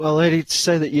Well, Adi, to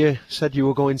say that you said you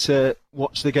were going to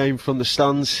watch the game from the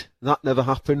stands, that never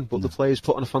happened, but the players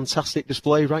put on a fantastic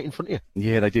display right in front of you.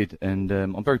 Yeah, they did, and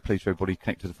I'm very pleased for everybody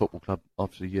connected to the football club,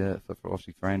 obviously,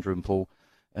 for Andrew and Paul,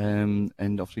 and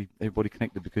obviously everybody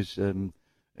connected because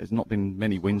there's not been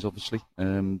many wins, obviously,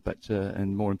 but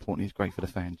and more importantly, it's great for the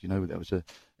fans. You know, that was an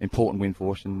important win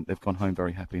for us, and they've gone home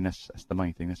very happy, and that's the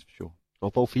main thing, that's for sure.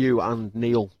 Well, both you and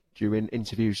Neil, during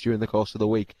interviews during the course of the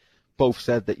week, both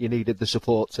said that you needed the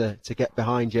support to get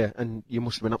behind you, and you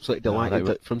must have been absolutely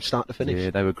delighted from start to finish. Yeah,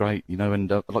 they were great, you know,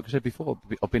 and like I said before,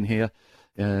 I've been here,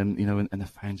 you know, and the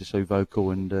fans are so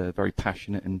vocal and very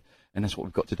passionate, and that's what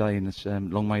we've got today, and it's,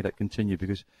 long may that continue,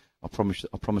 because I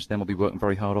promise them I'll be working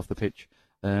very hard off the pitch,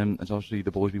 and obviously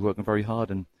the boys will be working very hard,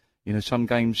 and you know, some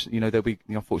games, you know, they'll be,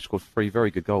 you know, I thought we scored 3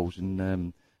 very good goals,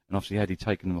 and obviously had he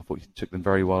taken them, I thought he took them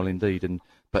very well indeed,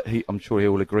 but I'm sure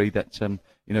he'll agree that you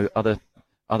know,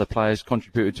 other players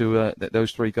contributed to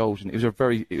those 3 goals, and it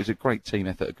was a great team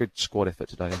effort, a good squad effort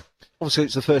today. Obviously,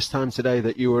 it's the first time today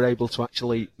that you were able to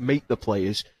actually meet the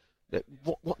players.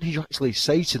 What did you actually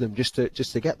say to them just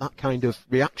to get that kind of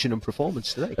reaction and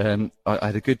performance today? I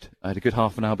had a good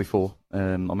half an hour before.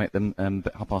 I met them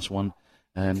at 1:30,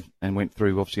 and went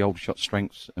through obviously Aldershot's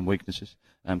strengths and weaknesses.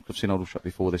 I've seen Aldershot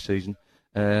before this season.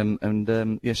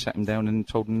 Yeah, sat them down and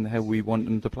told them how we want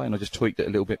them to play, and I just tweaked it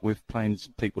a little bit with playing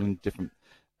people in different.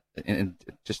 And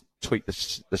just tweak the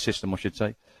system, I should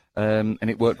say, and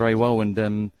it worked very well.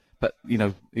 And but you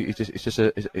know,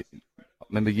 I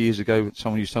remember years ago,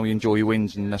 someone used to tell me enjoy your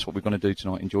wins, and that's what we're going to do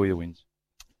tonight. Enjoy your wins.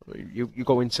 You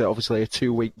go into obviously a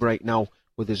 2-week break now,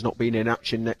 with us not being in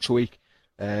action next week.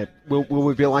 Will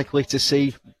we be likely to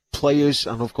see players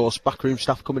and of course backroom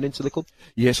staff coming into the club?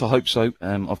 Yes, I hope so.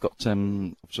 I've got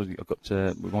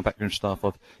with my backroom staff.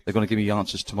 They're going to give me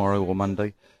answers tomorrow or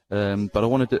Monday. But I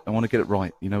want to get it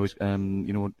right. You know,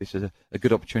 you know, this is a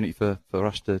good opportunity for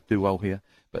us to do well here.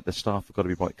 But the staff have got to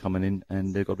be right coming in,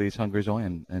 and they've got to be as hungry as I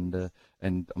am, and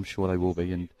I'm sure they will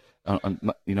be. And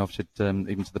you know, I've said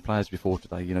even to the players before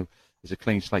today, you know, it's a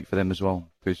clean slate for them as well,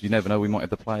 because you never know, we might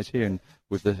have the players here, and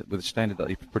with the standard that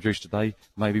they produced today,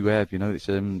 maybe we have. You know, it's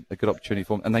a good opportunity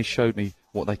for them, and they showed me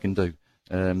what they can do.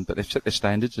 But they've set their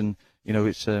standards, and you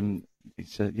know,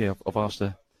 yeah, I've asked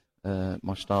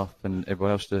my staff and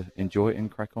everyone else to enjoy it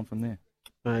and crack on from there.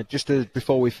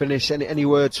 Before we finish, any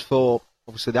words for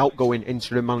obviously the outgoing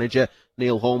interim manager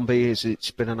Neil Hornby, as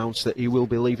it's been announced that he will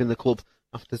be leaving the club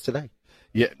after today?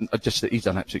 Yeah, just that he's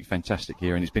done absolutely fantastic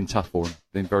here, and it's been tough for him.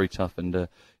 It's been very tough, and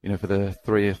you know, for the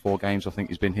 3 or 4 games I think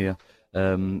he's been here, you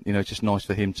know, it's just nice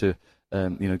for him to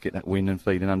you know, get that win and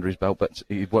feeling under his belt. But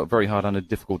he worked very hard under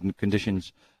difficult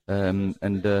conditions, and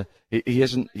he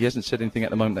hasn't said anything at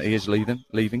the moment that he is leaving.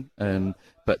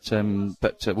 But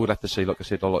we'll have to see. Like I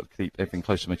said, I like to keep everything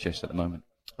close to my chest at the moment.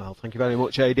 Well, thank you very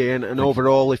much, Adi, and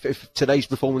overall, if today's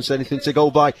performance is anything to go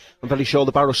by, I'm very sure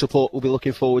the Barrow support will be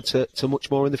looking forward to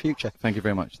much more in the future. Thank you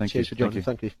very much. Thank you. Cheers for joining.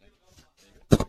 Thank you.